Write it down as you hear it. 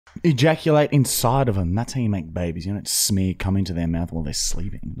ejaculate inside of them. That's how you make babies. You don't come into their mouth while they're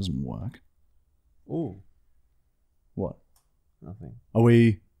sleeping. It doesn't work. Ooh. What? Nothing. Are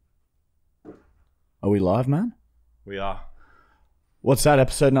we live, man? We are. What's that?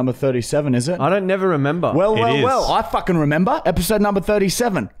 Episode number 37, is it? I don't never remember. Well, I fucking remember. Episode number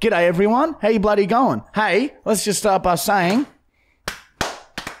 37. G'day, everyone. How you bloody going? Hey, let's just start by saying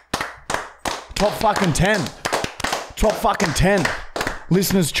top fucking 10. Top fucking 10.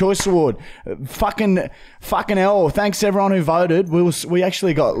 Listener's Choice Award. Fucking hell. Thanks to everyone who voted. We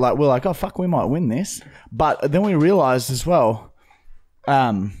actually got we're like, oh fuck, we might win this. But then we realised as well,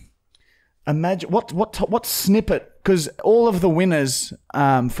 imagine what snippet, because all of the winners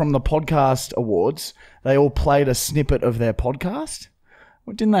from the podcast awards, they all played a snippet of their podcast.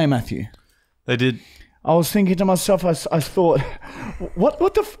 Didn't they, Matthew? They did. I was thinking to myself, I thought,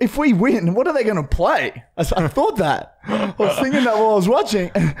 if we win, what are they going to play? I thought that. I was thinking that while I was watching,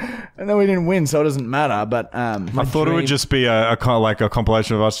 and then we didn't win, so it doesn't matter. But I thought it would just be a kind of like a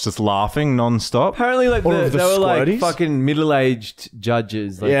compilation of us just laughing non-stop. Apparently, like Or they the were like squirties. fucking middle-aged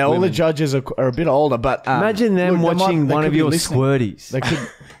judges. Like yeah, all women. the judges are a bit older. But Imagine them look, watching they one could of be your listening. squirties. They could.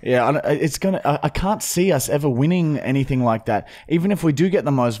 Yeah, it's gonna. I can't see us ever winning anything like that. Even if we do get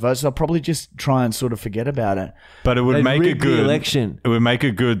the most votes, they'll probably just try and sort of forget about it. But it would They'd make it rig the good. election. It would make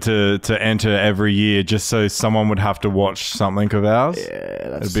it good to enter every year, just so someone would have to watch something of ours.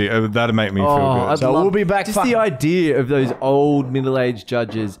 Yeah, That'd make me feel good. I'd So love- we'll be back Just the idea of those old middle-aged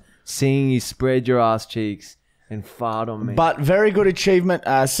judges seeing you spread your ass cheeks and fart on me. But very good achievement.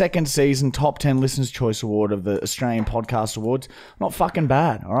 Second season, top 10 Listeners' Choice Award of the Australian Podcast Awards. Not fucking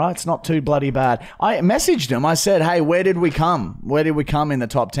bad, all right? It's not too bloody bad. I messaged him. I said, hey, where did we come? Where did we come in the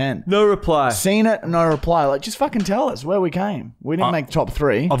top 10? no reply. Seen it, no reply. Like, just fucking tell us where we came. We didn't make top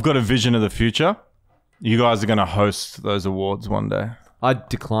 3. I've got a vision of the future. You guys are going to host those awards one day. I'd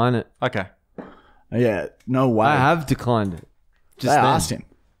decline it. Okay. Yeah, no way. I have declined it. They asked him.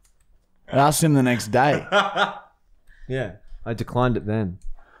 I asked him the next day. Yeah, I declined it then.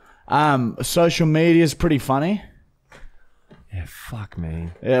 Social media is pretty funny. Yeah, fuck me.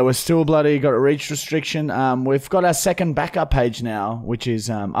 Yeah, we're still bloody got a reach restriction. We've got our second backup page now, which is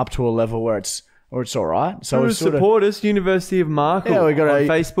up to a level where it's all right. So To support us, University of Markle Yeah, we got on a-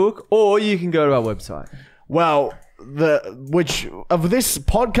 Facebook, or you can go to our website. well, which of this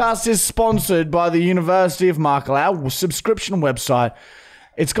podcast is sponsored by the University of Markle, our subscription website.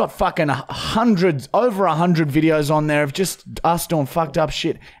 It's got fucking over 100 videos on there of just us doing fucked up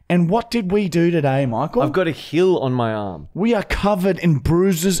shit. And what did we do today, Michael? I've got a hill on my arm. We are covered in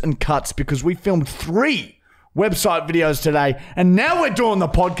bruises and cuts because we filmed 3 website videos today, and now we're doing the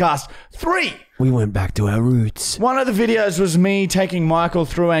podcast. 3. We went back to our roots. One of the videos was me taking Michael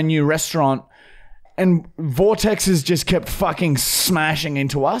through our new restaurant, and vortexes just kept fucking smashing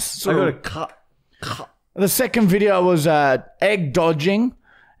into us. I got a cut. The second video was egg dodging,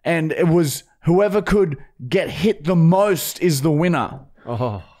 and it was whoever could get hit the most is the winner.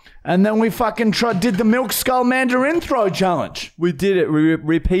 Oh. And then we fucking did the milk skull mandarin throw challenge. We did it. We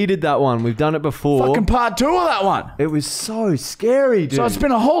repeated that one. We've done it before. Fucking part 2 of that one. It was so scary, dude. So it's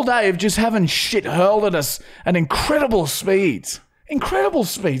been a whole day of just having shit hurled at us at incredible speeds. Incredible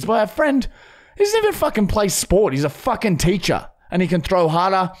speeds by a friend. He doesn't even fucking play sport. He's a fucking teacher. And he can throw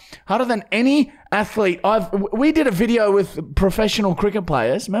harder than any athlete. We did a video with professional cricket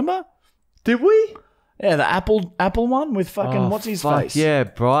players, remember? Did we? Yeah, the Apple one with fucking, what's his fuck, face? Yeah,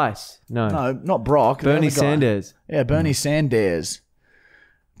 Bryce. No, not Brock. the Bernie other guy. Sanders. Yeah, Bernie Sanders.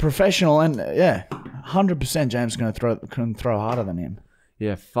 Professional and, yeah, 100% James can throw harder than him.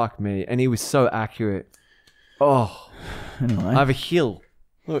 Yeah, fuck me. And he was so accurate. Oh, Anyway. I have a hill.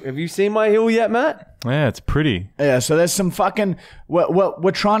 Look, have you seen my hill yet, Matt? Yeah, it's pretty. Yeah, so there's some fucking...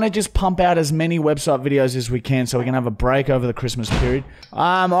 We're trying to just pump out as many website videos as we can so we can have a break over the Christmas period.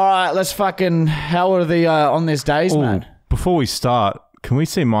 All right, let's fucking... How are the on this days, man? Before we start, can we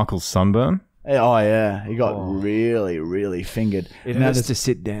see Michael's sunburn? Yeah, oh, yeah. He got really, really fingered. It Now hurts there's- to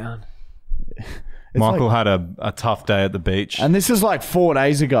sit down. Michael had a tough day at the beach. And this is like 4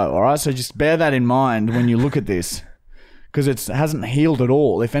 days ago, all right? So just bear that in mind when you look at this. Because it hasn't healed at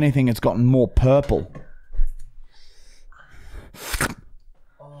all. If anything, it's gotten more purple.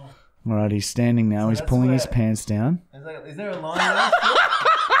 All right, he's standing now. He's pulling his pants down. Is there a line there?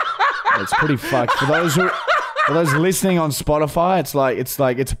 It's pretty fucked. For those listening on Spotify,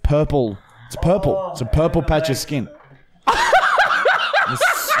 it's purple. It's purple. It's a purple patch of skin. His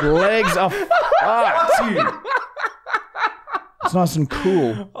legs are fucked, dude. It's nice and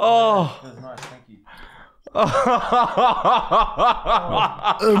cool.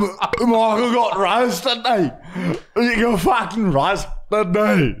 Michael got roast, didn't he? You got fucking roast. that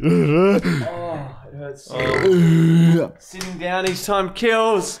day. It hurts. Sitting down each time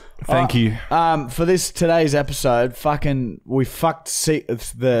kills. Thank you. For today's episode, we fucked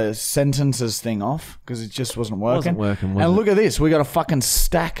the sentences thing off because it just wasn't working. And look at this. We got a fucking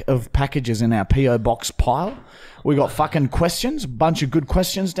stack of packages in our PO box pile. We got fucking questions, a bunch of good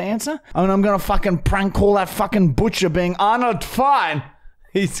questions to answer. And I'm going to fucking prank call that fucking butcher being Arnold Fine.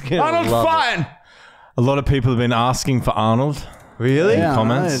 He's gonna Arnold love Fine. it. A lot of people have been asking for Arnold. Really? Yeah,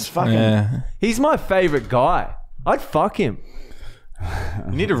 Comments. it's fucking... Yeah. He's my favorite guy. I'd fuck him.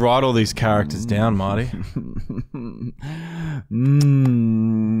 You need to write all these characters down, Marty.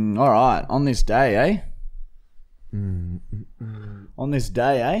 All right. On this day, eh? On this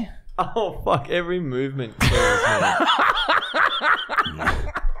day, eh? Oh, fuck. Every movement kills me.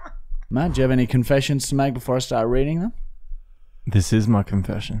 Matt, do you have any confessions to make before I start reading them? This is my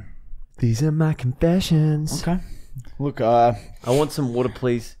confession. These are my confessions. Okay. Look, I want some water,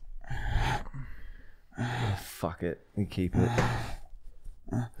 please. Oh, fuck it. We keep it.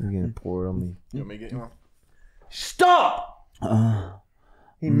 You're going to pour it on me. You want me to get you one? Stop!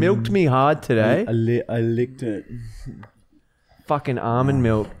 He milked me hard today. I licked it. Fucking almond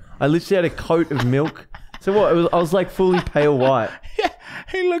milk. I literally had a coat of milk. So what? I was like fully pale white. Yeah,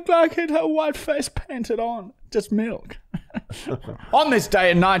 he looked like he'd had a white face painted on. Just milk. On this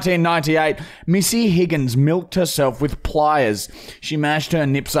day in 1998, Missy Higgins milked herself with pliers. She mashed her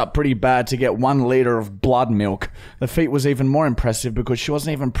nips up pretty bad to get 1 litre of blood milk. The feat was even more impressive because she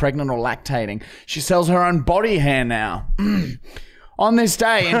wasn't even pregnant or lactating. She sells her own body hair now. On this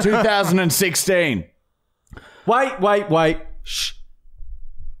day in 2016. Wait. Shh.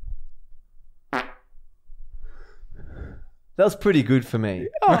 That was pretty good for me.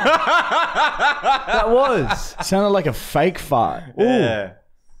 That was. Sounded like a fake fart. Yeah.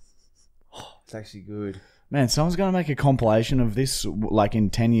 It's actually good. Man, someone's going to make a compilation of this like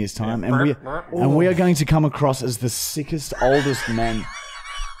in 10 years' time, and we are going to come across as the sickest, oldest men.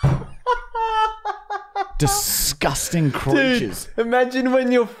 Disgusting creatures. Dude, imagine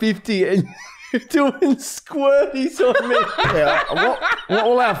when you're 50 and you're doing squirties on me. Yeah, what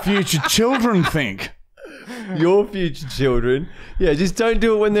will our future children think? Your future children. Yeah, just don't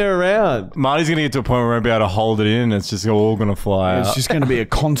do it when they're around. Marty's going to get to a point where we won't be able to hold it in. It's just all going to fly It's out. just going to be a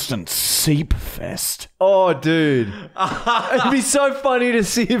constant seep fest. Oh, dude. It'd be so funny to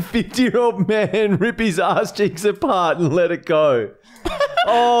see a 50-year-old man rip his ass cheeks apart and let it go.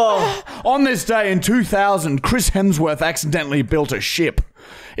 Oh. On this day in 2000, Chris Hemsworth accidentally built a ship.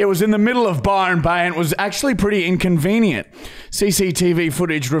 It was in the middle of Byron Bay and it was actually pretty inconvenient. CCTV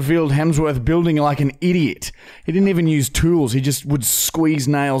footage revealed Hemsworth building like an idiot. He didn't even use tools. He just would squeeze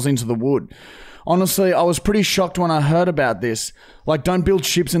nails into the wood. Honestly, I was pretty shocked when I heard about this. Like, don't build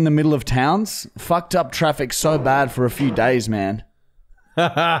ships in the middle of towns. Fucked up traffic so bad for a few days, man.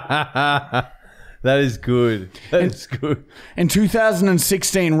 That is good. That is good. In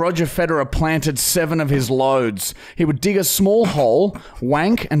 2016, Roger Federer planted 7 of his loads. He would dig a small hole,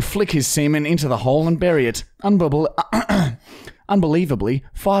 wank, and flick his semen into the hole and bury it. Unbelievably,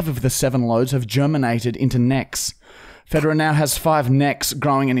 5 of the 7 loads have germinated into necks. Federer now has 5 necks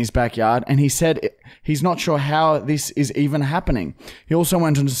growing in his backyard, and he said he's not sure how this is even happening. He also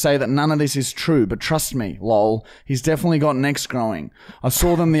went on to say that none of this is true, but trust me, lol, he's definitely got necks growing. I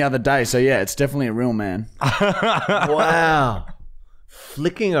saw them the other day, so yeah, it's definitely a real man. Wow.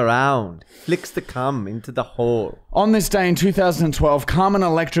 Flicking around. Flicks the cum into the hole. On this day in 2012, Carmen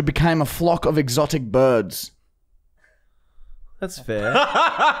Electra became a flock of exotic birds. That's fair.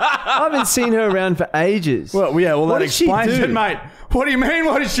 I haven't seen her around for ages. Well, yeah, well, What that did she explains do? it, mate. What do you mean,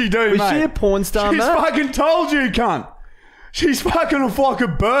 what did she do, Was mate? she a porn star, She's mate? fucking told you, cunt. She's fucking a flock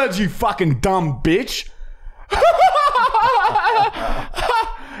of birds, you fucking dumb bitch.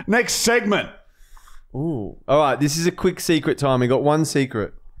 Next segment. Ooh. All right, this is a quick secret time. We got one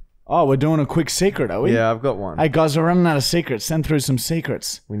secret. Oh, we're doing a quick secret, are we? Yeah, I've got one. Hey, guys, we're running out of secrets. Send through some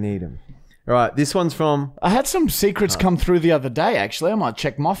secrets. We need them. All right, this one's from I had some secrets come through the other day, actually. I might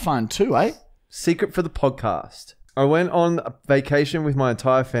check my phone too, eh? Secret for the Podcast. I went on a vacation with my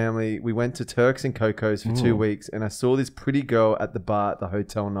entire family. We went to Turks and Caicos for 2 weeks, and I saw this pretty girl at the bar at the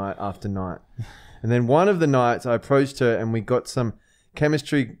hotel night after night. And then one of the nights, I approached her, and we got some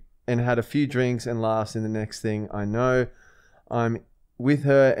chemistry and had a few drinks and laughs. And the next thing I know, I'm with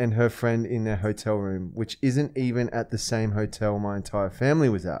her and her friend in their hotel room, which isn't even at the same hotel my entire family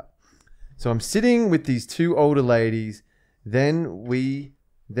was at. So I'm sitting with these 2 older ladies. Then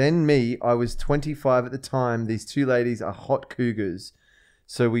me, I was 25 at the time. These 2 ladies are hot cougars.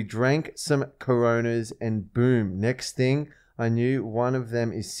 So we drank some Coronas and boom, next thing I knew, one of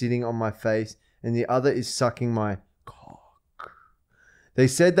them is sitting on my face and the other is sucking my cock. They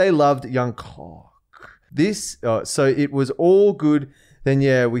said they loved young cock. So it was all good. Then,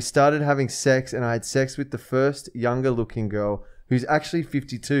 yeah, we started having sex, and I had sex with the first younger-looking girl who's actually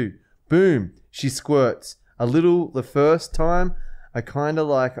 52. Boom, she squirts. A little the first time, I kind of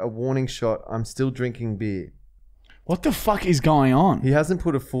like a warning shot. I'm still drinking beer. What the fuck is going on? He hasn't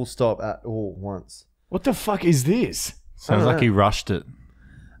put a full stop at all once. What the fuck is this? Sounds like he rushed it.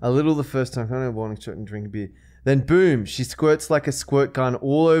 A little the first time, kind of a warning shot and drinking beer. Then boom, she squirts like a squirt gun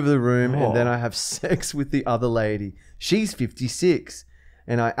all over the room, and then I have sex with the other lady. She's 56,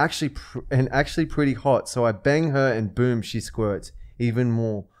 and actually pretty hot. So I bang her, and boom, she squirts even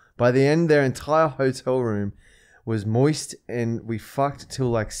more. By the end, their entire hotel room was moist, and we fucked till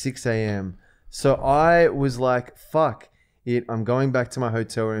like 6 a.m. So I was like, fuck it, I'm going back to my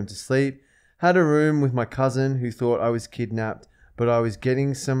hotel room to sleep. Had a room with my cousin who thought I was kidnapped, but I was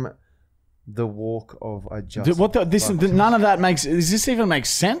getting the walk of I just. None of that makes. Does this even make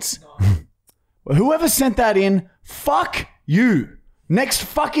sense? Whoever sent that in, fuck you. Next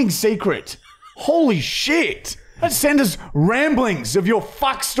fucking secret. Holy shit. Let's send us ramblings of your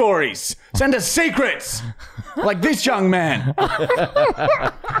fuck stories. Send us secrets. Like this young man.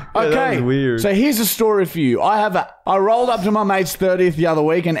 Okay. Weird. So here's a story for you. I rolled up to my mate's 30th the other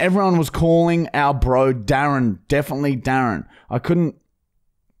week, and everyone was calling our bro Darren. Definitely Darren. I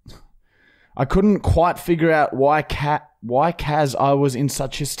couldn't quite figure out why Kaz I was in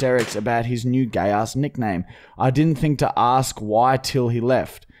such hysterics about his new gay-ass nickname. I didn't think to ask why till he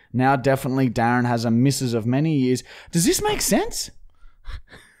left. Now definitely Darren has a missus of many years. Does this make sense?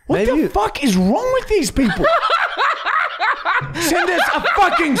 What the fuck is wrong with these people? Send us a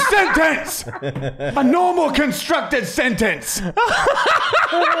fucking sentence! A normal constructed sentence!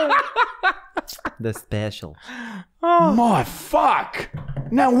 The special. Oh. My fuck!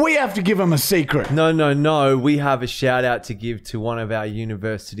 Now we have to give him a secret. No. We have a shout out to give to one of our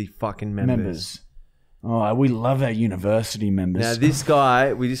university fucking members. Oh, we love our university members. Now this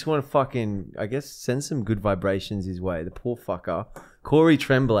guy, we just want to fucking, I guess, send some good vibrations his way. The poor fucker. Corey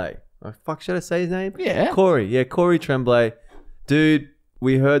Tremblay. Oh, fuck, should I say his name? Yeah. Corey. Yeah, Corey Tremblay. Dude,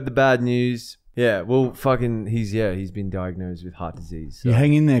 we heard the bad news. Yeah, well, fucking, he's been diagnosed with heart disease. So. You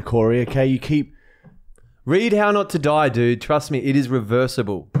hang in there, Corey, okay? You keep... Read How Not to Die, dude. Trust me, it is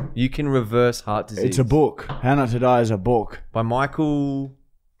reversible. You can reverse heart disease. It's a book. How Not to Die is a book. By Michael...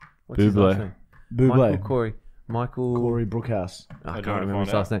 What's Bublé. his last name? Michael Corey Brookhouse. I can't remember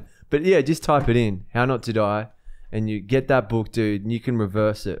his last name. But yeah, just type it in. How Not to Die. And you get that book, dude. And you can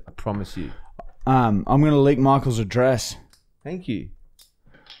reverse it. I promise you. I'm going to leak Michael's address. Thank you.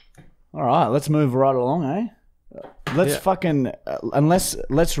 All right, let's move right along, eh? Let's fucking...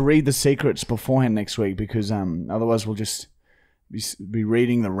 let's read the secrets beforehand next week, because otherwise we'll just be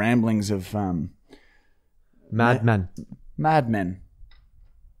reading the ramblings of... Madman. Madmen.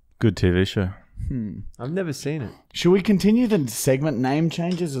 Good TV show. I've never seen it. Should we continue the segment name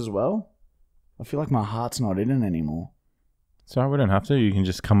changes as well? I feel like my heart's not in it anymore. Sorry, we don't have to. You can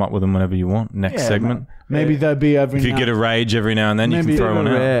just come up with them whenever you want. Next segment. Maybe they'll be every If you get a rage every now and then, you can throw one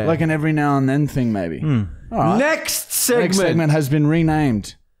out. Like an every now and then thing, maybe. All right. Next segment. Next segment has been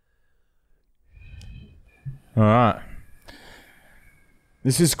renamed. All right.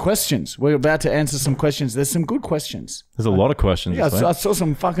 This is questions. We're about to answer some questions. There's some good questions. There's a lot of questions. Yeah, I saw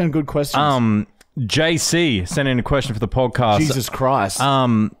some fucking good questions. JC sent in a question for the podcast. Jesus Christ.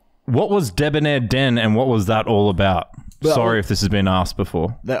 What was Debonair Den and what was that all about? Sorry if this has been asked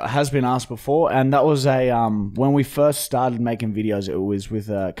before. That has been asked before, and that was when we first started making videos, it was with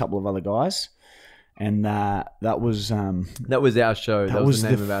a couple of other guys, and that was our show. That was the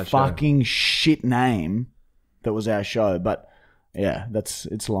name of our show. Fucking shit name. That was our show, but yeah,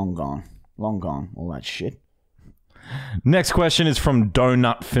 it's long gone, all that shit. Next question is from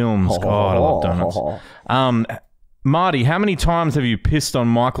Donut Films. God, I love donuts. Marty, how many times have you pissed on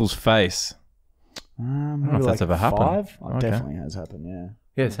Michael's face? I don't know if that's ever happened. 5? Oh, definitely has happened, yeah.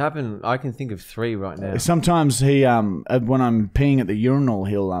 Yeah, it's happened. I can think of 3 right now. Sometimes he, when I'm peeing at the urinal,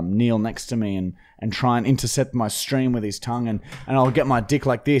 he'll kneel next to me and try and intercept my stream with his tongue, and I'll get my dick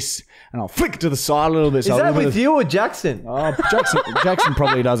like this, and I'll flick to the side a little bit. Is that with you or Jackson? Oh, Jackson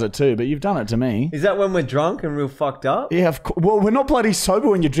probably does it too, but you've done it to me. Is that when we're drunk and real fucked up? Yeah, well, we're not bloody sober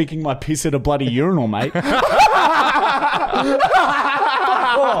when you're drinking my piss at a bloody urinal, mate.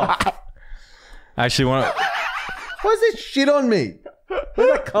 Actually, why is this shit on me? Where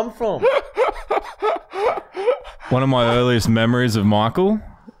did that come from? one of my earliest memories of Michael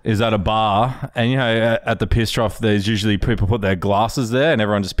is at a bar, and you know, at the piss trough, there's usually people put their glasses there, and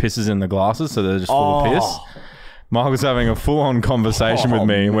everyone just pisses in the glasses, so they're just full of piss. Michael's having a full-on conversation with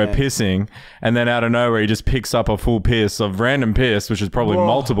me, and we're pissing, and then out of nowhere, he just picks up a full piss of random piss, which is probably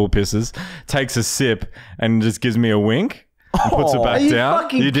multiple pisses, takes a sip, and just gives me a wink, and puts it back down.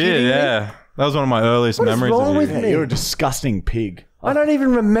 Fucking You did, kidding me? yeah. That was one of my earliest memories wrong of you. with Yeah, you're a disgusting pig. I don't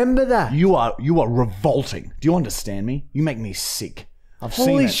even remember that. You are revolting. Do you understand me? You make me sick. I've seen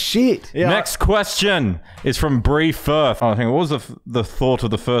Holy it. shit. Yeah, Next question is from Bree Firth. I think, what was the thought of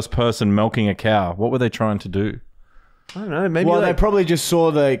the first person milking a cow? What were they trying to do? I don't know. Maybe Well, they like, probably just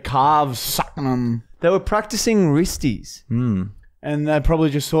saw the calves sucking them, they were practicing wristies. and they probably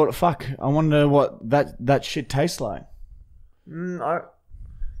just thought, "Fuck, I wonder what that shit tastes like."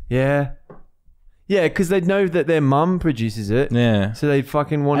 Yeah. Yeah, because they know that their mum produces it. Yeah. So they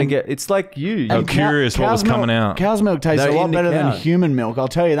fucking want to get... It's like you. I'm curious what was cow's coming milk, out. Cow's milk tastes They're a lot in the better than cow. human milk. I'll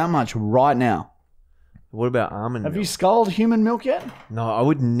tell you that much right now. What about almond Have milk? you sculled human milk yet? No, I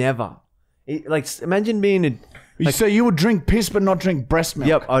would never. Imagine being a... So you would drink piss but not drink breast milk?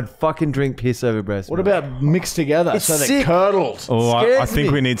 Yep, I'd fucking drink piss over breast What milk. about mixed together It's so they're sick. curdled? Oh, I Scares think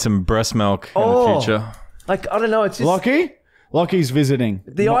me. we need some breast milk in the Oh. future. Like, I don't know, it's just... Lockie's visiting.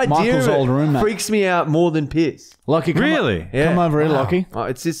 the idea Michael's of old it roommate. freaks me out more than piss. Lockie, come Really? Yeah. Come over here, Lockie. Oh,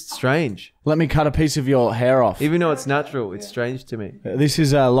 it's just strange. Let me cut a piece of your hair off. Even though it's natural, it's strange to me. This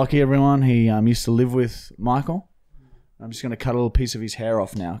is Lockie, everyone. He used to live with Michael. I'm just going to cut a little piece of his hair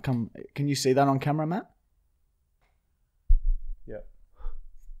off now. Can you see that on camera, Matt? Yep.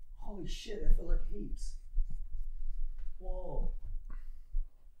 Holy shit, I feel like heaps. Whoa.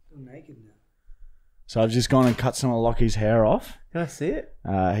 I'm naked now. So I've just gone and cut some of Lockie's hair off. Can I see it?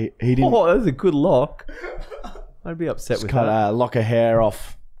 He didn't Oh, that was a good lock. I'd be upset just with cut that. lock of hair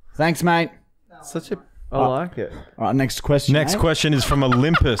off. Thanks, mate. Such a... I like it. All right, next question. Next mate. question is from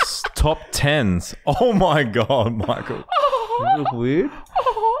Olympus, top 10s. Oh my God, Michael. You look weird.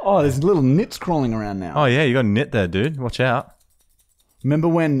 Oh, there's little nits crawling around now. Oh yeah, you got a knit there, dude. Watch out. Remember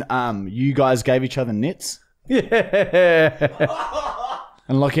when you guys gave each other nits? Yeah.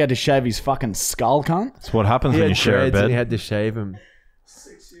 And Lockie had to shave his fucking skull, cunt? That's what happens He when had you share a dreads and he bed. had to shave him.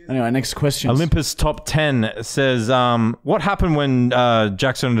 Anyway, next question. Olympus top 10 says, what happened when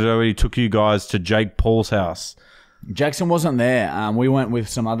Jackson and Joey took you guys to Jake Paul's house? Jackson wasn't there. We went with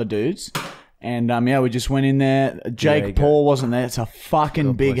some other dudes. And yeah, we just went in there. you Jake go. Paul wasn't there. It's a fucking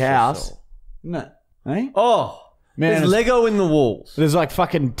God big bless your house. soul. No. Eh? Oh, Man, there's it's- Lego in the walls. There's like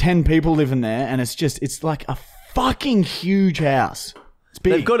fucking 10 people living there. And it's like a fucking huge house. It's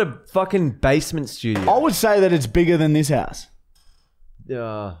big. They've got a fucking basement studio. I would say that it's bigger than this house.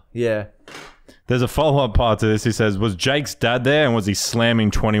 Yeah. There's a follow-up part to this. He says, was Jake's dad there and was he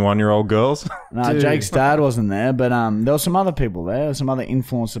slamming 21-year-old girls? No, Dude. Jake's dad wasn't there, but there were some other people there, some other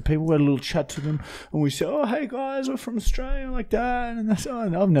influencer people. We had a little chat to them, and we said, "Oh, hey guys, we're from Australia," like that. And they said,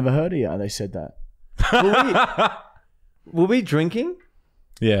 "Oh, I've never heard of you." They said that. Were we drinking?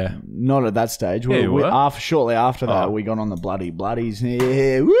 Yeah. Not at that stage. Yeah, you were. Shortly after that, Oh. we got on the bloodies.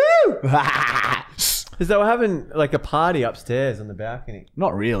 Yeah, woo! Because they were having like a party upstairs on the balcony.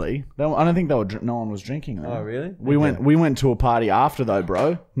 Not really. I don't think they were. No one was drinking. Though. Oh, really? We went to a party after though,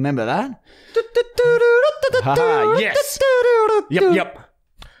 bro. Remember that? Haha, yes. Yep.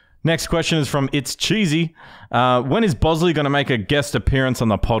 Next question is from It's Cheesy. When is Bosley going to make a guest appearance on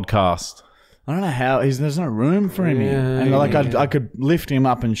the podcast? I don't know how. There's no room for him here. And like I could lift him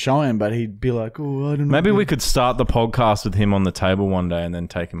up and show him, but he'd be like, "Oh, I don't know." Maybe we could start the podcast with him on the table one day and then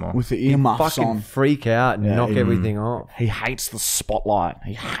take him on. with the earmuffs Fucking on. freak out and knock everything off. He hates the spotlight.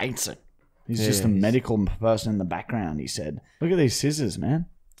 He hates it. He's just a medical person in the background. He said, "Look at these scissors, man.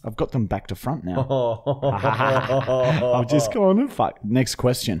 I've got them back to front now." I've just gone and fuck. Next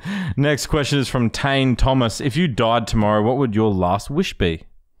question. Next question is from Tane Thomas. If you died tomorrow, what would your last wish be?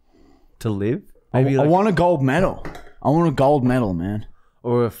 To live? I Maybe like, want a gold medal. I want a gold medal, man.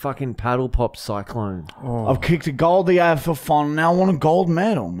 or a fucking paddle pop cyclone. I've kicked a goldie out for fun. Now I want a gold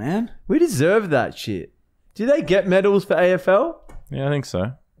medal, man. We deserve that shit. Do they get medals for AFL? Yeah, I think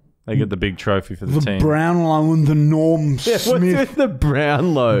so. They get the big trophy for the The team. Brownlow and the Norm Yeah, what's Smith. with the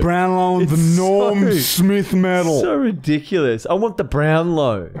Brownlow? Brownlow and the It's Norm so- Smith medal. So ridiculous. I want the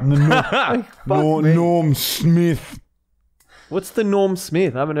Brownlow. Like, fuck me. Norm Smith. What's the Norm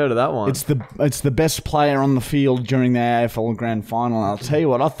Smith? I haven't heard of that one. It's the best player on the field during the AFL Grand Final. And I'll tell you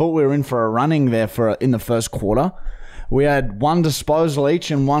what, I thought we were in for a running there in the first quarter. We had one disposal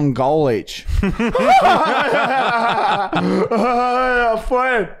each and one goal each.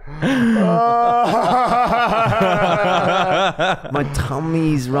 My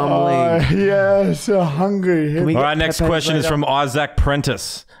tummy's rumbling. Yeah, so hungry. Can we All get right, next Pepe's question is later? from Isaac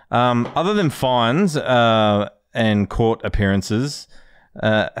Prentice. Other than fines and court appearances,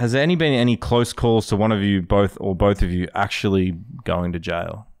 Has there been any close calls to one of you, both of you, actually going to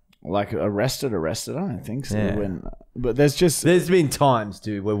jail? Like arrested? I don't think so. Yeah. But there's been times,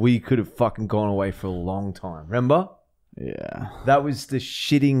 dude, where we could have fucking gone away for a long time. Remember? Yeah. That was the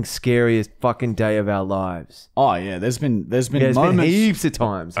shitting scariest fucking day of our lives. Oh yeah. There's been There's moments. been heaps of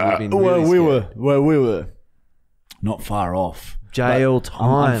times. That we've been really scared. we were not far off. Jail But,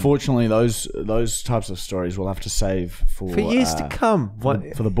 time. unfortunately, those types of stories we'll have to save for years to come. for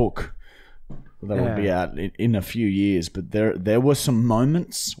the book that will be out in a few years. But there were some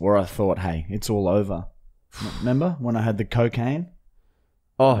moments where I thought, hey, it's all over. Remember when I had the cocaine?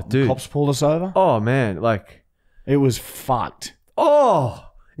 Oh, dude. Cops pulled us over. Oh, man. Like, It was fucked. oh,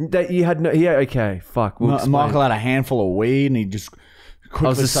 that you had no. Yeah, okay. Fuck. We'll explain. Michael had a handful of weed and he just I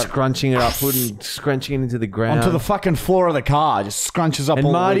was quickly just scrunching it up, scrunching it into the ground. onto the fucking floor of the car, just scrunches up. And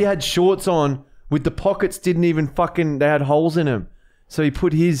all Marty the weed. had shorts on with the pockets didn't even fucking. They had holes in them, so he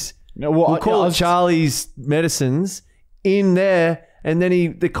put his. No, well, we'll call I it was- Charlie's medicines in there, and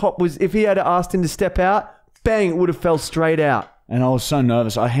then the cop was. If he had asked him to step out, bang, it would have fell straight out. And I was so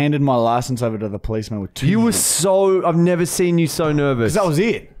nervous. I handed my license over to the policeman with two. You were so. I've never seen you so nervous. because that was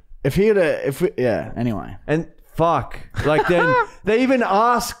it. If he had anyway. And fuck, like then they even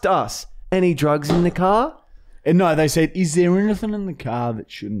asked us, any drugs in the car? And no, they said, "Is there anything in the car that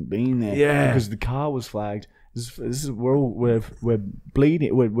shouldn't be in there?" Yeah. because the car was flagged. This is we're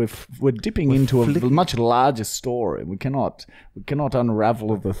bleeding. We're dipping into a much larger story. We cannot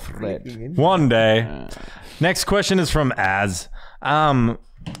unravel the thread. One day. Next question is from Az.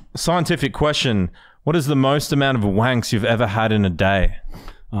 Scientific question. What is the most amount of wanks you've ever had in a day?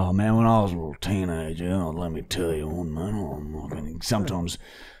 Oh man, when I was a little teenager, let me tell you one, man. Sometimes.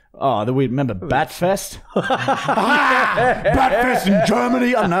 Oh, we remember Batfest? Batfest in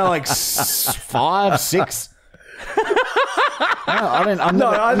Germany? I don't know, like 5, 6.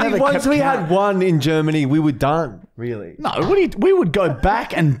 I think once we had one in Germany, we were done. Really? No, we would go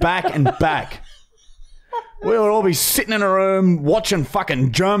back and back and back. We would all be sitting in a room watching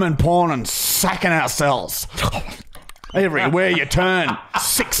fucking German porn and sacking ourselves. Everywhere you turn,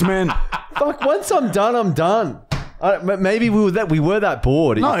 6 men. Fuck. Once I'm done, I'm done. Maybe we were that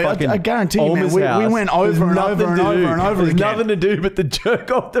bored. No, I guarantee you, man. We went over and over and over and over There's again. nothing to do but to jerk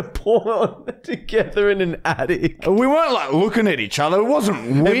off the porn together in an attic. We weren't like looking at each other. It wasn't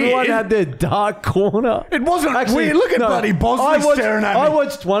weird. Everyone had their dark corner. It wasn't weird. Look at Buddy Bosley staring at me. I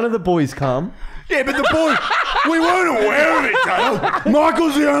watched one of the boys come. Yeah, but the boys, we weren't aware of each other.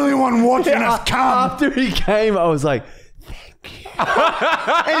 Michael's the only one watching us come. After he came, I was like, thank you.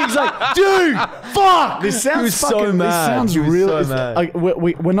 And he's like, dude, fuck. This sounds He was fucking, so mad. This sounds He was real. so mad. Like,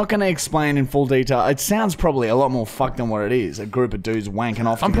 we're not going to explain in full detail. It sounds probably a lot more fucked than what it is. A group of dudes wanking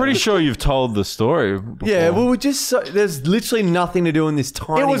off. I'm together. pretty sure you've told the story before. Yeah, well, we're just there's literally nothing to do in this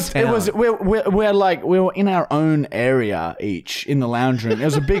tiny town. We were in our own area each in the lounge room. It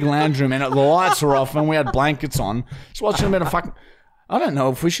was a big lounge room and the lights were off and we had blankets on. Just watching a bit of fucking. I don't know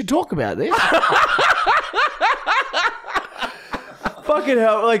if we should talk about this. Fucking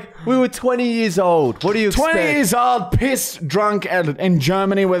hell, like, we were 20 years old. What do you expect? 20 years old, pissed, drunk in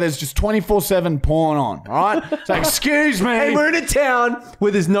Germany where there's just 24/7 porn on, all right? So, excuse me. And we're in a town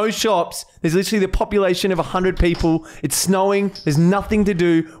where there's no shops. There's literally the population of 100 people. It's snowing. There's nothing to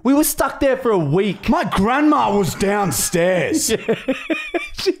do. We were stuck there for a week. My grandma was downstairs. She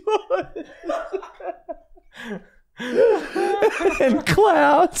was. And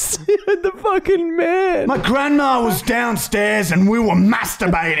Klaus, the fucking man. My grandma was downstairs and we were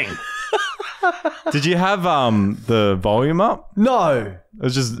masturbating. Did you have the volume up? No. It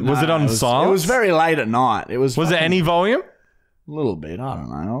was just was it on silence? It was very late at night. Was there any volume? A little bit. I don't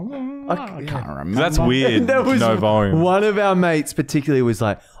know. I can't remember. That's weird. There was no volume. One of our mates particularly was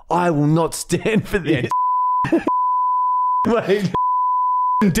like, I will not stand for this. Wait.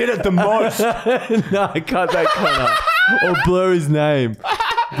 Did it the most. No, cut that corner. Or blur his name.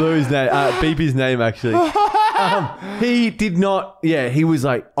 Blur his name. Beep his name, actually. He did not. Yeah, he was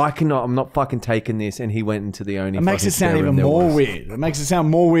like, I'm not fucking taking this. And he went into the only. It makes it sound even more weird. It makes it sound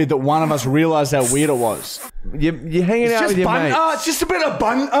more weird that one of us realised how weird it was. You're hanging out with your mates. It's just a bit of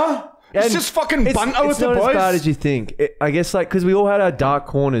banter. It's And just fucking banter with it's the not boys. as bad as you think. I guess, like, because we all had our dark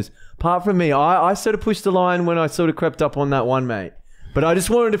corners. Apart from me, I sort of pushed the line when I sort of crept up on that one mate. But I just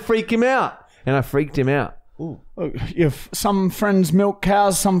wanted to freak him out. And I freaked him out. Look, some friends milk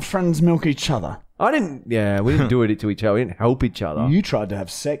cows, some friends milk each other. We didn't do it to each other. We didn't help each other. You tried to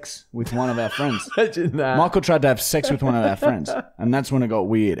have sex with one of our friends. Imagine that. Michael tried to have sex with one of our friends. And that's when it got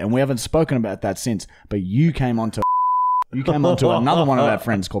weird. And we haven't spoken about that since. But you came onto another one of our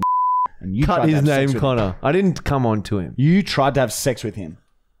friends called And you Cut tried to his have sex name, with him. Connor. I didn't come on to him. You tried to have sex with him.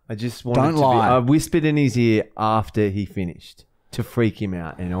 I just wanted Don't to lie. I whispered in his ear after he finished to freak him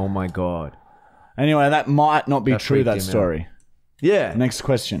out. And oh my God. Anyway, that might not be That true, freaked that him story. Yeah. Next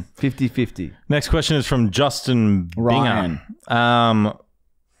question. 50-50. Next question is from Justin Ryan. Binger.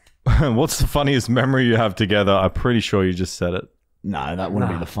 What's the funniest memory you have together? I'm pretty sure you just said it. No, that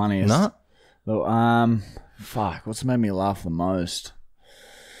wouldn't be the funniest. No? Fuck, what's made me laugh the most?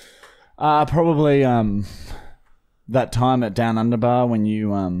 Probably that time at Down Under Bar when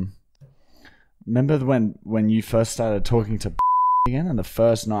you remember when you first started talking to again and the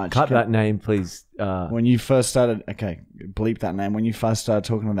first night. Cut that name, please. When you first started, okay, bleep that name. When you first started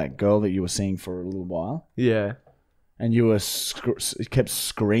talking to that girl that you were seeing for a little while, Yeah. and you were kept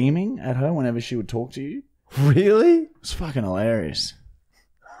screaming at her whenever she would talk to you. Really? It was fucking hilarious.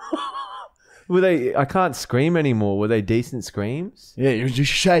 Were they? I can't scream anymore. Were they decent screams? Yeah, you were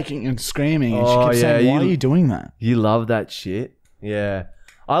just shaking and screaming, and she Oh, kept saying, yeah, "Why are you doing that?" You love that shit. Yeah.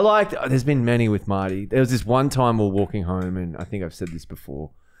 I liked. There's been many with Marty. There was this one time we were walking home, and I think I've said this before,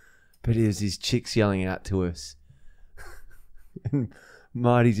 but it was these chicks yelling out to us, and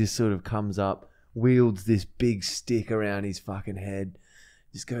Marty just sort of comes up, wields this big stick around his fucking head,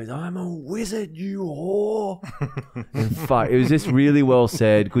 just goes, "I'm a wizard, you whore." And fuck, it was just really well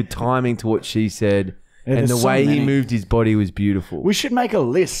said. Good timing to what she said. Yeah, and the there's so way he many. moved his body was beautiful. We should make a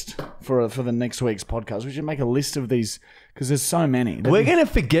list for the next week's podcast. We should make a list of these because there's so many. We're going to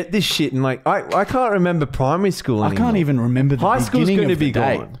forget this shit. And like, I can't remember primary school I anymore. can't even remember the High school's beginning going to of the be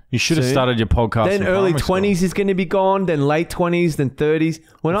day. gone. You should have Soon. started your podcast. Then in early primary school. 20s is going to be gone. Then late 20s. Then 30s.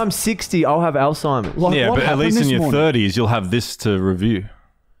 When I'm 60, I'll have Alzheimer's. Like, Yeah, what but at happened least in this your morning? 30s, you'll have this to review.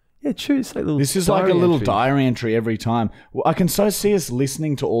 Yeah, true. It's like little This is like a diary little entry. diary entry every time. Well, I can so see us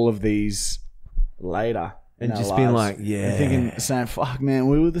listening to all of these later. in And our just being lives. like, yeah. And thinking, saying, fuck, man,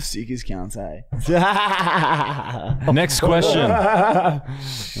 we were the sickest counts, eh? Next question.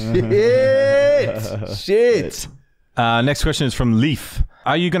 Shit. Next question is from Leaf.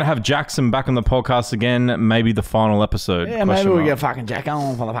 Are you going to have Jackson back on the podcast again? Maybe the final episode? Yeah, maybe we get fucking Jack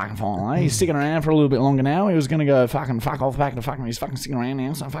on for the fucking final. Eh? He's sticking around for a little bit longer now. He was going to go fuck off back to fucking. He's fucking sticking around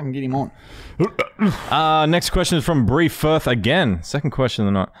now, so fucking get him on. Next question is from Bree Firth again. Second question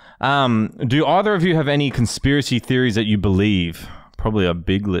of the night. Do either of you have any conspiracy theories that you believe? Probably a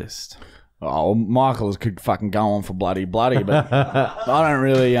big list. Oh, Michael could fucking go on for bloody, but I don't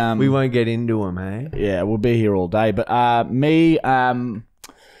really. We won't get into them, hey? Yeah, we'll be here all day. But me,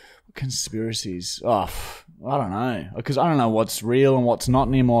 conspiracies. Oh, I don't know, because I don't know what's real and what's not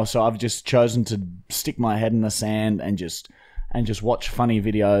anymore. So I've just chosen to stick my head in the sand and just watch funny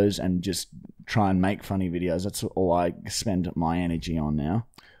videos and just try and make funny videos. That's all I spend my energy on now.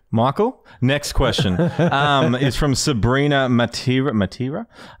 Michael? Next question is from Sabrina Matira.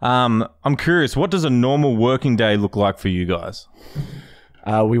 I'm curious, what does a normal working day look like for you guys?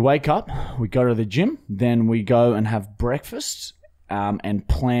 We wake up, we go to the gym, then we go and have breakfast and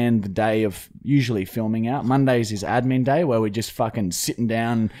plan the day of usually filming out. Mondays is admin day where we're just fucking sitting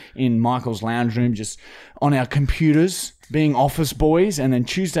down in Michael's lounge room just on our computers being office boys. And then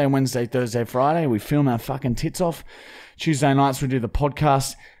Tuesday, Wednesday, Thursday, Friday, we film our fucking tits off. Tuesday nights we do the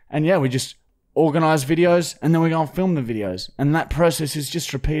podcast. And yeah, we just organize videos and then we go and film the videos. And that process is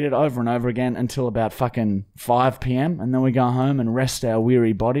just repeated over and over again until about fucking 5 p.m. And then we go home and rest our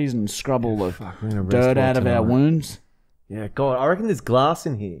weary bodies and scrub all the we're gonna rest dirt well out of our tonight. wounds. Yeah, God, I reckon there's glass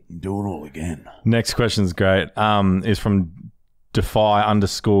in here. Do it all again. Next question is great. Is from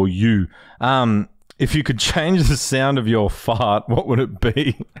Defy_you. If you could change the sound of your fart, what would it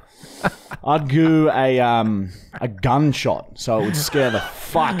be? I'd do a gunshot so it would scare the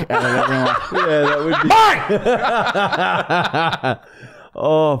fuck out of everyone. Yeah, that would be.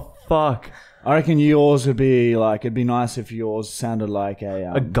 Oh, fuck. I reckon yours would be like, it'd be nice if yours sounded like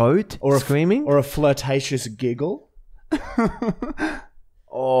A goat or screaming? or a flirtatious giggle.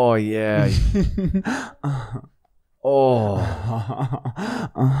 Oh, yeah.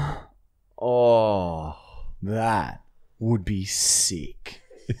 Oh. Oh. That would be sick.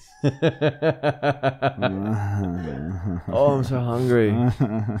 Oh, I'm so hungry.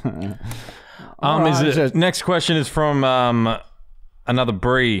 Next question is from another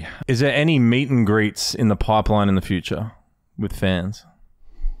Bree. Is there any meet and greets in the pipeline in the future with fans?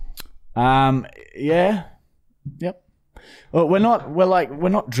 Yeah. Yep. Well, we're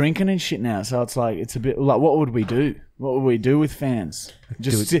not drinking and shit now, so it's like it's a bit like, what would we do? What would we do with fans?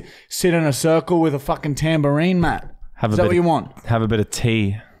 Just sit in a circle with a fucking tambourine, Matt. Is that what you want? Have a bit of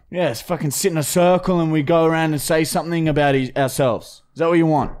tea. Yes, fucking sit in a circle and we go around and say something about ourselves. Is that what you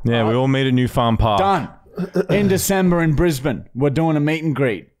want? Yeah, we all meet at New Farm Park. Done. In December in Brisbane, we're doing a meet and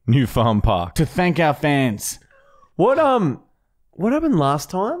greet. New Farm Park. to thank our fans. What happened last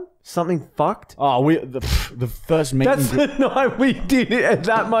time? Something fucked? Oh, the first meeting. That's the night we did it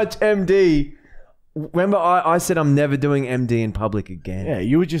that much MD. Remember, I said I'm never doing MD in public again. Yeah,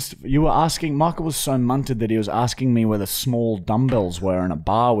 you were asking. Michael was so munted that he was asking me where the small dumbbells were in a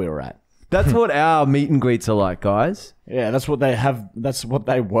bar we were at. That's what our meet and greets are like, guys. Yeah, that's what they have. That's what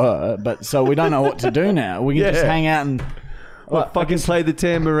they were. But so we don't know what to do now. We can just hang out and Fucking play the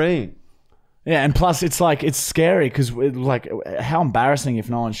tambourine. yeah. And plus, it's like it's scary because like how embarrassing if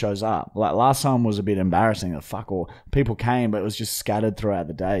no one shows up. Like last time was a bit embarrassing. The fuck all people came, but it was just scattered throughout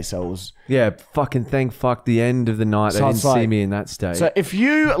the day. So it was. Yeah, fucking thank fuck the end of the night. So They didn't it's like- see me in that state. So if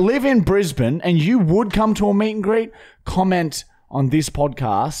you live in Brisbane and you would come to a meet and greet, comment on this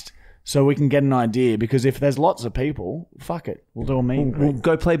podcast so we can get an idea. Because if there's lots of people, fuck it, we'll do a meet and we'll greet.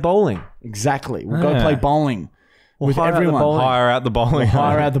 go play bowling. Exactly, we'll go play bowling with hire out the everyone. bowling. Hire out the bowling.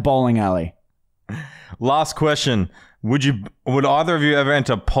 Hire out the bowling alley. Last question. Would either of you ever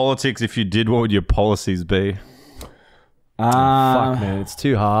enter politics? If you did, what would your policies be? Fuck, man, it's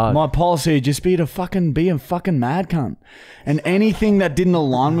too hard. My policy would just be to fucking be a fucking mad cunt, and anything that didn't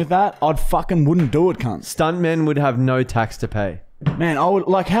align with that, I'd fucking wouldn't do it, cunt. Stuntmen would have no tax to pay. Man, I would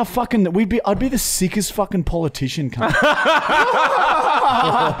like how fucking I'd be the sickest fucking politician, cunt.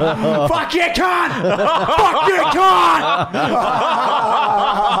 Fuck yeah, cunt! Fuck yeah,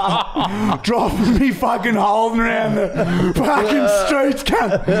 cunt! Dropping me fucking holding around the fucking streets,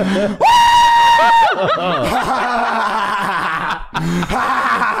 cunt.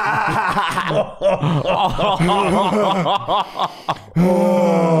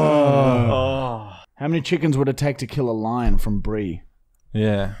 How many chickens would it take to kill a lion from Brie?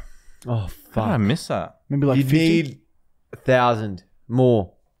 Yeah. Oh, Fuck. I fuck. miss that. Maybe like You 50? need 1,000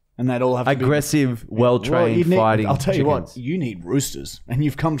 more. And they'd all have to Aggressive, well-trained you'd need- fighting I'll tell you what, chickens. you need roosters, and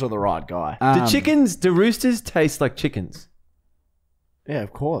you've come to the right guy. Do roosters taste like chickens? Yeah,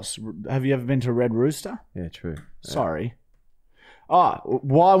 of course. Have you ever been to Red Rooster? Yeah, true. Sorry. Oh,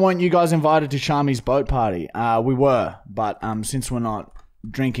 why weren't you guys invited to Shami's boat party? We were, but since we're not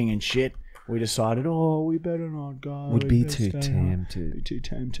drinking and shit, we decided, we better not go. Would We be better too stay home. tempted. Be too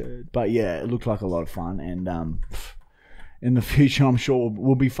tempted. But yeah, it looked like a lot of fun, and in the future, I'm sure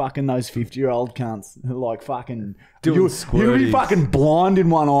we'll be fucking those 50-year-old cunts, like fucking Doing you'll be squirties. fucking blind in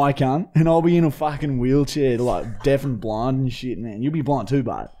one eye, cunt, and I'll be in a fucking wheelchair, like deaf and blind and shit, man. You'll be blind too,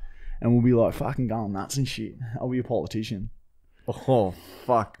 but and we'll be like fucking going nuts and shit. I'll be a politician. Oh,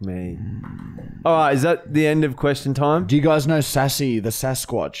 fuck me. All right, is that the end of question time? Do you guys know Sassy, the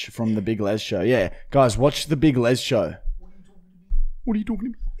Sasquatch from the Big Les Show? Yeah, guys, watch the Big Les Show. What are you talking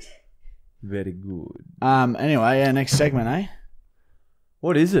about? Very good. Anyway, yeah, next segment, eh?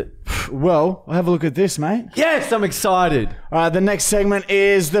 What is it? Well, have a look at this, mate. Yes, I'm excited. All right, the next segment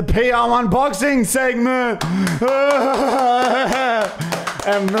is the PR1 boxing segment.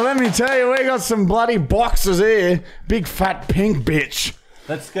 And let me tell you, we got some bloody boxers here. Big fat pink bitch.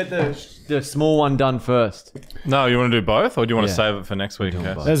 Let's get the small one done first. No, you want to do both, or do you want to Yeah. save it for next week?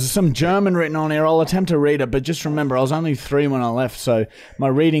 Okay. There's some German written on here. I'll attempt to read it, but just remember, I was only 3 when I left, so my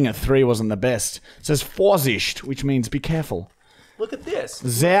reading at 3 wasn't the best. It says Vorsicht, which means be careful. Look at this.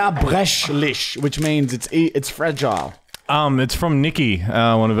 Sehr brechlich, which means it's fragile. It's from Nikki,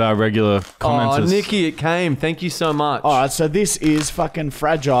 one of our regular commenters. Oh, Nikki, it came. Thank you so much. All right, so this is fucking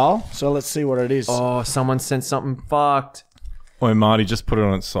fragile. So let's see what it is. Oh, someone sent something fucked. Wait, Marty, just put it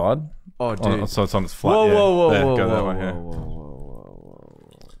on its side. Oh, dude. So it's on its flat. Whoa, yeah. whoa, whoa, There, whoa, go whoa, that way, whoa, yeah. whoa,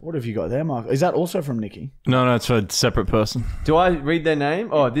 whoa. What have you got there, Mark? Is that also from Nikki? No, it's for a separate person. Do I read their name?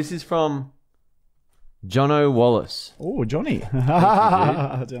 Oh, this is from Jono Wallace. Oh, Johnny.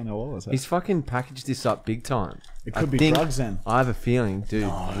 I don't know what was that. He's fucking packaged this up big time. It could I be think- drugs then. I have a feeling,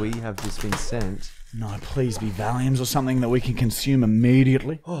 dude, we have just been sent. No, please be Valiums or something that we can consume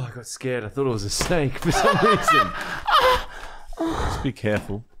immediately. Oh, I got scared. I thought it was a snake for some reason. Just be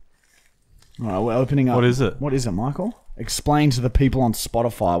careful. All right, we're opening up. What is it? What is it, Michael? Explain to the people on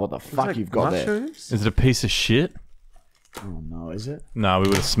Spotify what the fuck Like you've got there. mushrooms? Is it a piece of shit? Oh, no, is it? No, we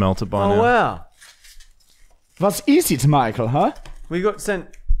would have smelt it by Oh, now. wow. Was ist it, Michael, huh? We got sent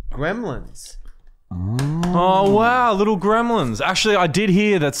gremlins. Oh, wow, little gremlins. Actually, I did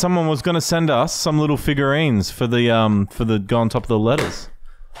hear that someone was going to send us some little figurines for the go on top of the letters.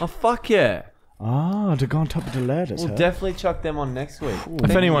 Oh, fuck yeah. Ah, to go on top of the ladders, We'll huh? definitely chuck them on next week.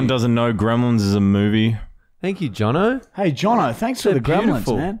 If anyone doesn't know, Gremlins is a movie. Thank you, Jono. Hey, Jono, thanks for They're the gremlins,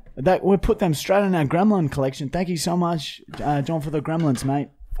 beautiful. man. We'll put them straight in our gremlin collection. Thank you so much, John, for the gremlins, mate.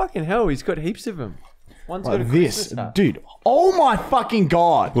 Fucking hell, he's got heaps of them. One's got a Like this, Christmas hat. dude. Oh my fucking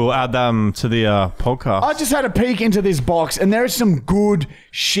God. We'll add them to the podcast. I just had a peek into this box and there is some good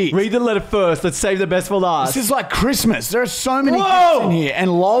shit. Read the letter first. Let's save the best for last. This is like Christmas. There are so many Whoa! gifts in here.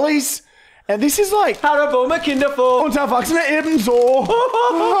 And lollies. And this is like... Harabo my Kinder for. Unter Erwachsene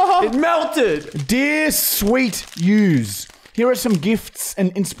ebenso. It melted. Dear sweet yous, here are some gifts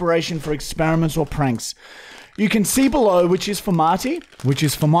and inspiration for experiments or pranks. You can see below which is for Marty, which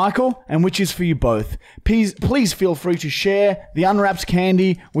is for Michael, and which is for you both. Please feel free to share the unwrapped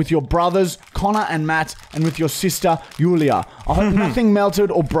candy with your brothers, Connor and Matt, and with your sister, Julia. I hope nothing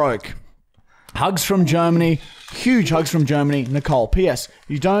melted or broke. Hugs from Germany. Huge hugs from Germany. Nicole. P.S.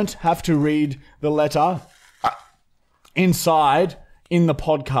 You don't have to read the letter inside in the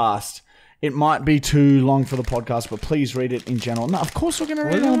podcast. It might be too long for the podcast, but please read it in general. No, of course we're going to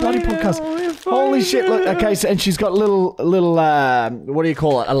read it on the bloody podcast. Holy shit. Look, okay, so, and she's got little what do you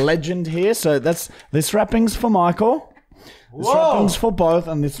call it? A legend here. So this wrapping's for Michael. This wrapping's for both,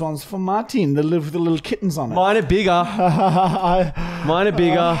 and this one's for Martin, the little kittens on it. Mine are bigger. Mine are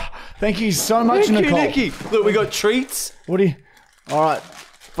bigger. Thank you so much, Thank you, Nicole. Nikki. Look, we got treats. What do you... All right.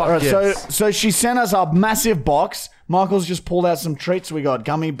 All right, yes. so she sent us a massive box. Michael's just pulled out some treats. We got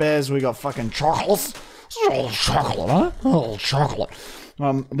gummy bears. We got fucking chocolates. Chocolate, huh? Oh, chocolate.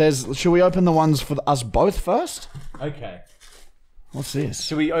 Should we open the ones for us both first? Okay. What's this?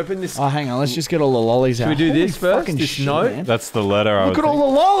 Should we open this? Oh, hang on. Let's just get all the lollies out. we do Holy this first? fucking This shit, note? man. That's the letter. I Look at all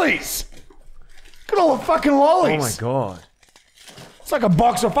the lollies. Look at all the fucking lollies. Oh my God. It's like a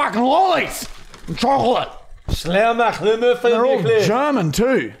box of fucking lollies and chocolate. They're all German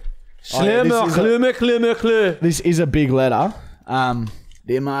too. This is a big letter.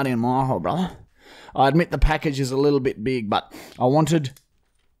 Dear Marty and Michael, brother. I admit the package is a little bit big, but I wanted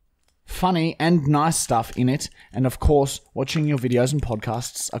funny and nice stuff in it. And of course, watching your videos and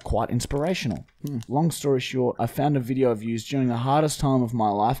podcasts are quite inspirational. Long story short, I found a video of yous during the hardest time of my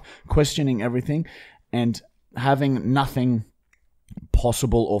life, questioning everything and having nothing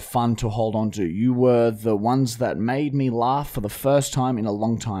possible or fun to hold on to. You were the ones that made me laugh for the first time in a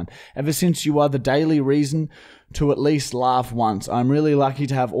long time. Ever since you are the daily reason to at least laugh once. I'm really lucky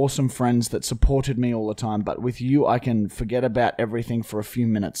to have awesome friends that supported me all the time, but with you I can forget about everything for a few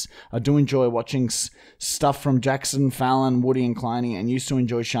minutes. I do enjoy watching stuff from Jackson, Fallon, Woody and Kleiny, and used to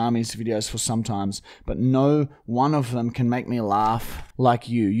enjoy Shami's videos for sometimes, but no one of them can make me laugh like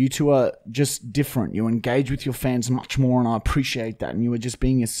you. You two are just different. You engage with your fans much more, and I appreciate that, and you are just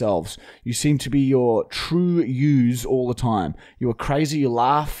being yourselves. You seem to be your true yous all the time. You are crazy. You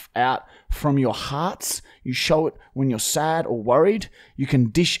laugh out from your hearts. You show it when you're sad or worried. You can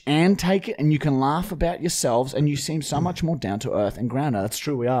dish and take it, and you can laugh about yourselves, and you seem so much more down to earth and grounded. That's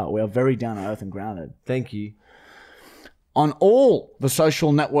true, we are. We are very down to earth and grounded. Thank you. On all the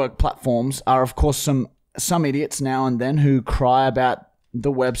social network platforms are, of course, some idiots now and then who cry about the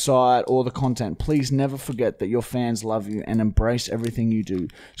website or the content. Please never forget that your fans love you and embrace everything you do.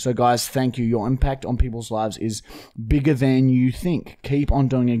 So guys, thank you. Your impact on people's lives is bigger than you think. Keep on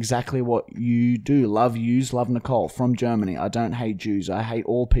doing exactly what you do. Love yous. Love Nicole from Germany. I don't hate Jews. I hate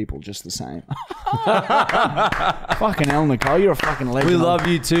all people just the same. Fucking hell, Nicole. You're a fucking legend. We love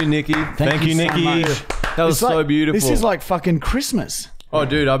you too, Nikki. Thank you, so Nikki. much. That was It's so like- beautiful. This is like fucking Christmas. Oh,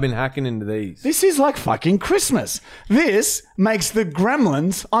 dude, I've been hacking into these. This is like fucking Christmas. This makes the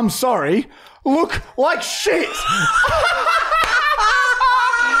Gremlins, I'm sorry, look like shit.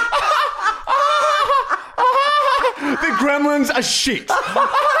 The Gremlins are shit.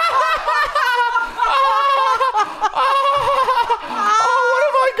 Oh, what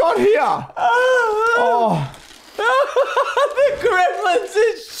have I got here? Oh. The Gremlins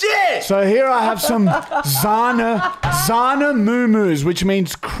is shit! So here I have some Zana moo-moos, which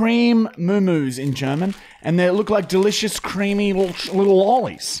means cream moo-moos in German. And they look like delicious, creamy little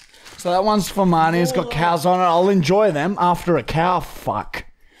lollies. So that one's for Marty. It's got cows on it. I'll enjoy them after a cow fuck.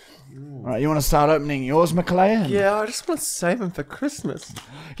 All right, you want to start opening yours, McLean? Yeah, I just want to save them for Christmas.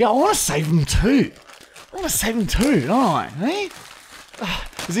 Yeah, I want to save them too. Don't I? Eh?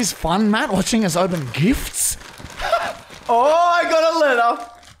 Is this fun, Matt, watching us open gifts? Oh, I got a letter.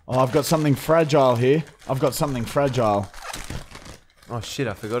 Oh, I've got something fragile here. Oh, shit,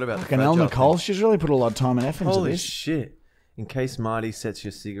 I forgot about the Fucking hell, fragile Nicole. thing. She's really put a lot of time and effort into Holy this. shit. In case Marty sets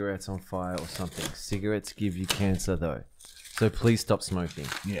your cigarettes on fire or something. Cigarettes give you cancer, though. So please stop smoking.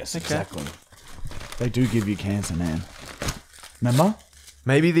 Yes, exactly. They do give you cancer, man. Remember?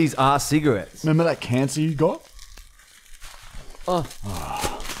 Maybe these are cigarettes. Remember that cancer you got? Oh.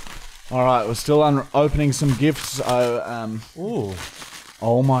 All right, we're still opening some gifts. Ooh.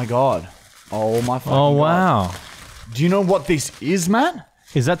 Oh my god. Oh my fucking Oh, god. wow. Do you know what this is, Matt?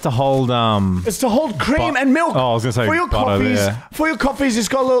 Is that to hold It's to hold cream and milk. Oh, I was gonna say for your butter coffees. there. For your coffees, it's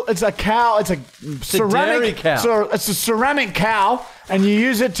got a little. It's a cow. It's a ceramic dairy cow. So it's a ceramic cow, and you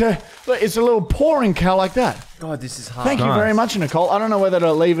use it to. It's a little pouring cow like that. God, this is hard. Thank you Nice. very much, Nicole. I don't know whether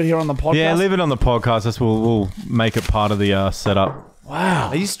to leave it here on the podcast. Yeah, leave it on the podcast. That's we'll make it part of the setup. Wow.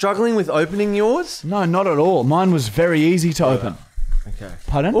 Are you struggling with opening yours? No, not at all. Mine was very easy to open. Okay.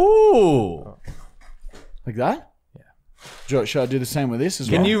 Pardon? Ooh. Like that? Yeah. Should I do the same with this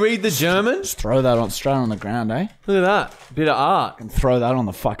as well? Can you read the German? Just throw that on straight on the ground, eh? Look at that. Bit of art. And throw that on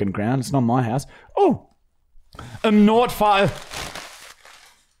the fucking ground. It's not my house. Oh. Notfall.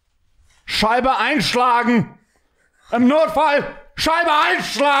 Scheibe einschlagen. Notfall. Scheibe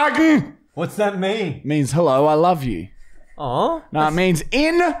einschlagen. What's that mean? Means hello, I love you. Oh. No, it means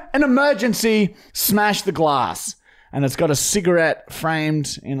in an emergency, smash the glass. And it's got a cigarette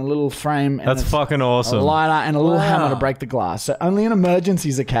framed in a little frame. And That's it's fucking a awesome. lighter and a little Wow. hammer to break the glass. So only in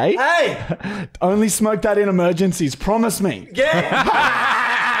emergencies, okay? Hey! Only smoke that in emergencies. Promise me.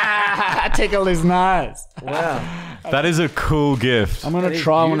 Yeah! Tickle his nose. Wow. That is a cool gift. I'm gonna That is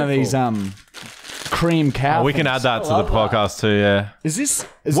try one of these beautiful. cream cow. We can things. add that to the podcast too. Yeah. Is this?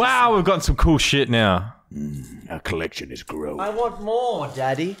 Is Wow, we've got some cool shit now. this, our collection is growing. I want more,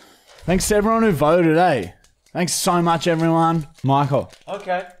 Daddy. Thanks to everyone who voted. Thanks so much, everyone. Michael,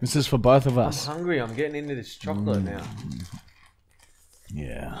 Okay. this is for both of us. Hungry. I'm getting into this chocolate now.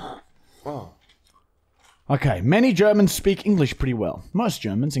 Yeah. Oh. Okay, many Germans speak English pretty well. Most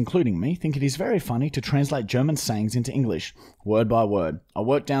Germans, including me, think it is very funny to translate German sayings into English, word by word. I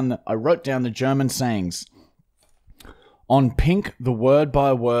wrote down the German sayings. On pink, the word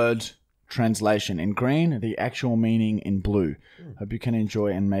by word translation. In green, the actual meaning in blue. Hope you can enjoy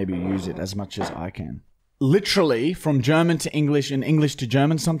and maybe use it as much as I can. Literally, from German to English and English to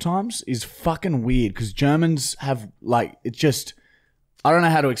German sometimes is fucking weird because Germans have, like, it just... I don't know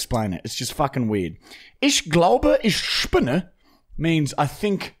how to explain it. It's just fucking weird. Ich glaube, ich spinne means I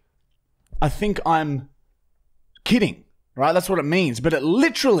think I'm kidding, right? That's what it means. But it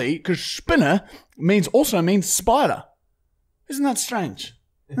literally, because spinne also means spider. Isn't that strange?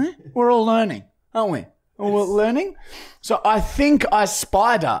 Eh? We're all learning, aren't we? We're learning. So I think I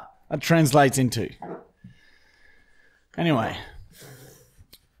spider. That translates into. Anyway.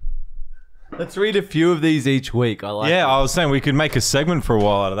 Let's read a few of these each week. I like Yeah, it. I was saying we could make a segment for a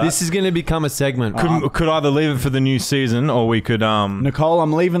while out of that. This is going to become a segment. could either leave it for the new season or we could Nicole,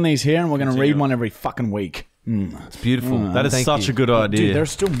 I'm leaving these here and we're going to read one every fucking week. It's beautiful. that is Thank such you. a good idea. Dude,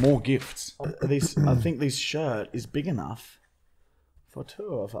 there's still more gifts. I think this shirt is big enough for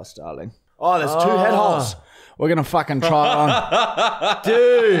two of us, darling. Oh, there's two head holes. We're going to fucking try it on.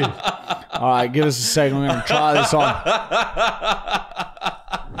 Dude. All right, give us a second. We're going to try this on.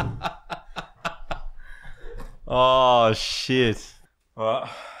 Oh shit.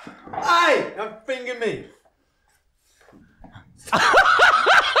 Hey, don't finger me.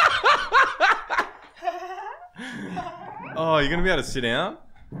 Oh, you're gonna be able to sit down?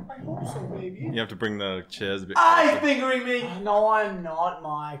 I hope so, baby. You have to bring the chairs a bit Hey, closer. fingering me. No, I'm not,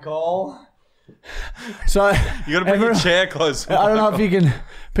 Michael. So, You gotta bring your chair closer. I don't know if you can...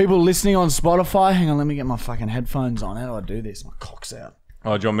 People listening on Spotify, hang on, let me get my fucking headphones on. How do I do this? My cock's out.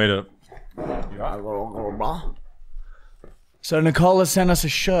 Oh, do you want me to? So Nicola sent us a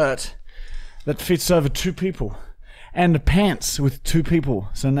shirt that fits over two people and pants with two people.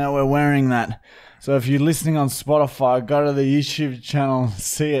 So now we're wearing that. So if you're listening on Spotify, go to the YouTube channel and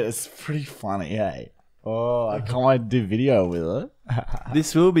see it. It's pretty funny, hey? Oh, I can't wait to do video with it.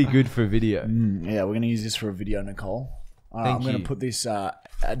 This will be good for video. Yeah, we're going to use this for a video, Nicole. All right, Thank I'm going you. to put this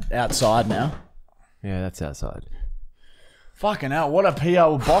outside now. Yeah, that's outside. Fucking hell, what a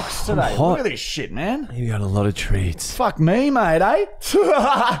PO box today. hot. Look at this shit, man. You got a lot of treats. Fuck me, mate, eh?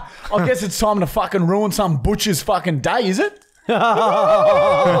 I guess it's time to fucking ruin some butcher's fucking day, is it?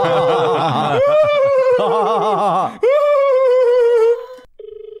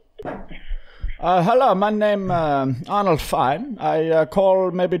 Hello, my name Arnold Fine. I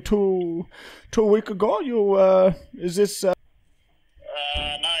called maybe two weeks ago. You is this No,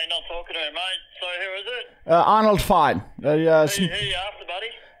 you're not talking to me, mate. So who is it? Arnold Fine? Who you after, buddy?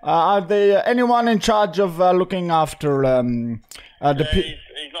 Are they anyone in charge of looking after the? He's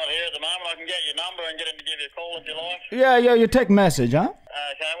not here at the moment. I can get your number and get him to give you a call if you like. Yeah. You take message, huh?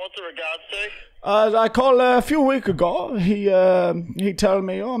 Okay, what's it regards to? I called a few weeks ago. He told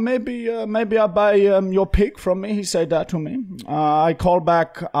me, oh, maybe I buy your pig from me. He said that to me. I called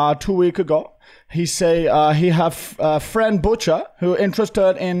back 2 weeks ago. He say he have a friend butcher who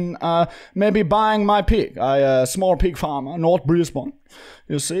interested in maybe buying my pig. I a small pig farmer, North Brisbane.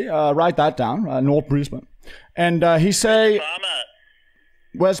 You see, write that down, North Brisbane. And he say, Farmer.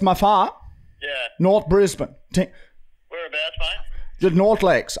 Where's my farm? Yeah. North Brisbane. Whereabouts, mate? The North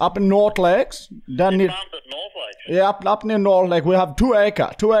Lakes. Up in North Lakes. Down near, Farms at North Lakes. yeah, up near North Lake. We have 2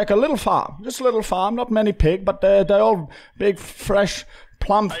 acre little farm. Just a little farm. Not many pig, but they're all big, fresh,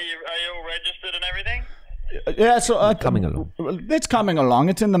 plump. Are you all registered and everything? Yeah, so Coming along. It's coming along.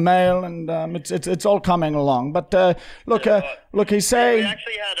 It's in the mail, and it's all coming along. But look, he's We saying.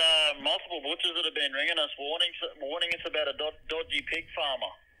 actually had multiple butchers that have been ringing us, warning us about a dodgy pig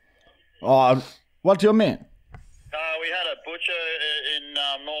farmer. Oh, what do you mean? We had a butcher in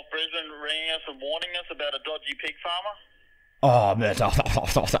North Brisbane ringing us and warning us about a dodgy pig farmer. Oh, man. Yeah, no, apparently,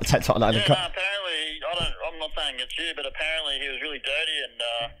 I'm not saying it's you, but apparently he was really dirty, and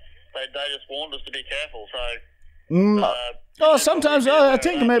they just warned us to be careful. So. Sometimes I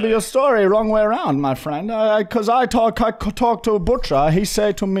think maybe your story wrong way around, my friend. Because I talk to a butcher. He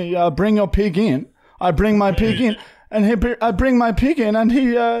say to me, "Bring your pig in." I bring my pig in. And I bring my pig in, and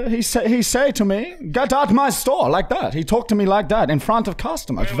he say to me, "Get out my store," like that. He talked to me like that in front of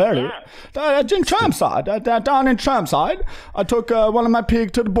customers. Where was In Chermside, down in Chermside. I took one of my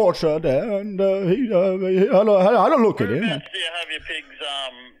pig to the butcher there, and he had a look at him. Whereabouts do you have your pigs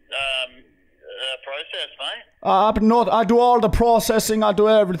processed, mate? Up north, I do all the processing. I do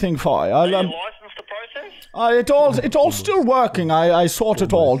everything for you. Are you licensed to process? It's all still working. I sort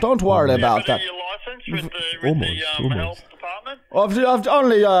it all. Don't worry about that. Are you licensed with the health department? I've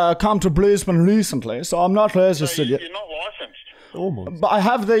only come to Brisbane recently, so I'm not registered yet. You're not licensed. Almost. But I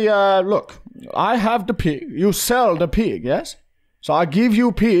have the look. I have the pig. You sell the pig, yes? So I give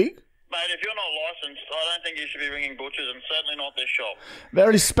you pig. Mate, if you're not licensed, I don't think you should be ringing butchers, and certainly not this shop.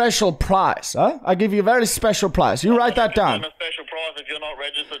 Very special price, huh? I give you a very special price. You write that down. A special price if you're not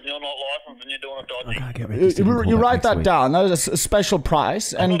registered and you're not licensed and you're doing a dodgy. I get registered and You call back write next that week. down. That's a special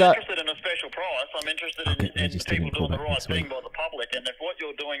price. I'm And not interested in a special price. I'm interested get in registered and people call doing the back right next thing week. by the public, and if what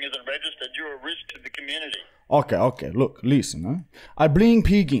you're doing isn't registered, you're a risk to the community. okay. Look, listen, huh? I bring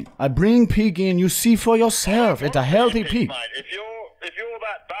pig in. You see for yourself. It's a healthy pig. Mate, if you're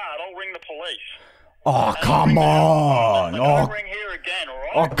that bad, I'll ring the police. Oh, come on. Don't Oh, ring here again, oh,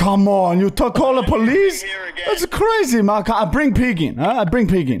 alright? come on. You call the police? Here again. That's crazy, man. I bring pig in. Huh? I bring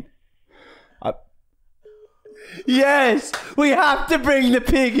pig in. Yes, we have to bring the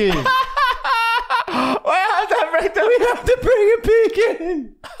pig in. We have to bring a pig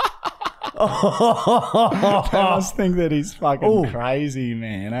in. I must think that he's fucking crazy,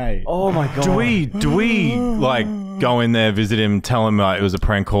 man. Hey. Oh my god. Do we like go in there, visit him, tell him it was a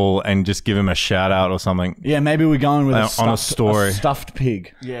prank call, and just give him a shout out or something? Yeah, maybe we're going with On a story. a stuffed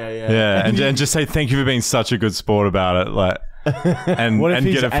pig. Yeah. Yeah, and just say thank you for being such a good sport about it, like, and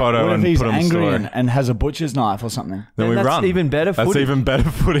get a photo what if and he's put him angry story. and has a butcher's knife or something? Then we that's run. even better That's footage. even better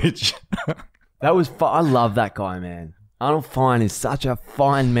footage. That was I love that guy, man. Arnold Fine is such a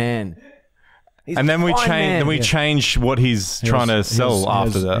fine man. He's And then a we fine change. man. Then we change what he's trying to sell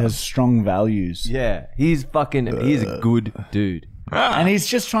after that. He has strong values. Yeah, he's a good dude. And he's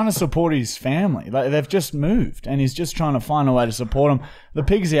just trying to support his family. Like, they've just moved, and he's just trying to find a way to support them. The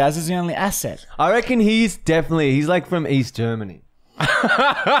pigs he has is the only asset. I reckon he's like from East Germany.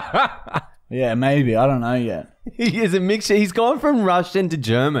 Yeah, maybe. I don't know yet. He is a mixture. He's gone from Russian to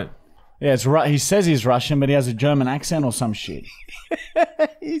German. Yeah, it's right. He says he's Russian, but he has a German accent or some shit.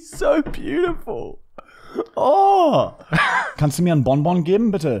 He's so beautiful. Oh, Kannst du mir einen Bonbon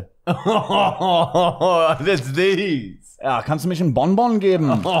geben, bitte? that's these. Ja, kannst du mich einen Bonbon geben?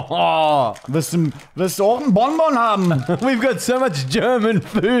 Oh, Willst du auch einen Bonbon haben? we've got so much German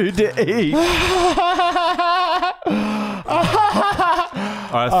food to eat.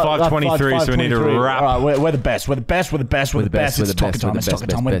 All right, it's 5:23, so we need to 5:23. wrap. All right, we're the best. We're the best. We're the best. We're the best. It's talking time. It's talking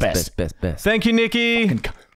time. We're the best. Best. Thank you, Nikki.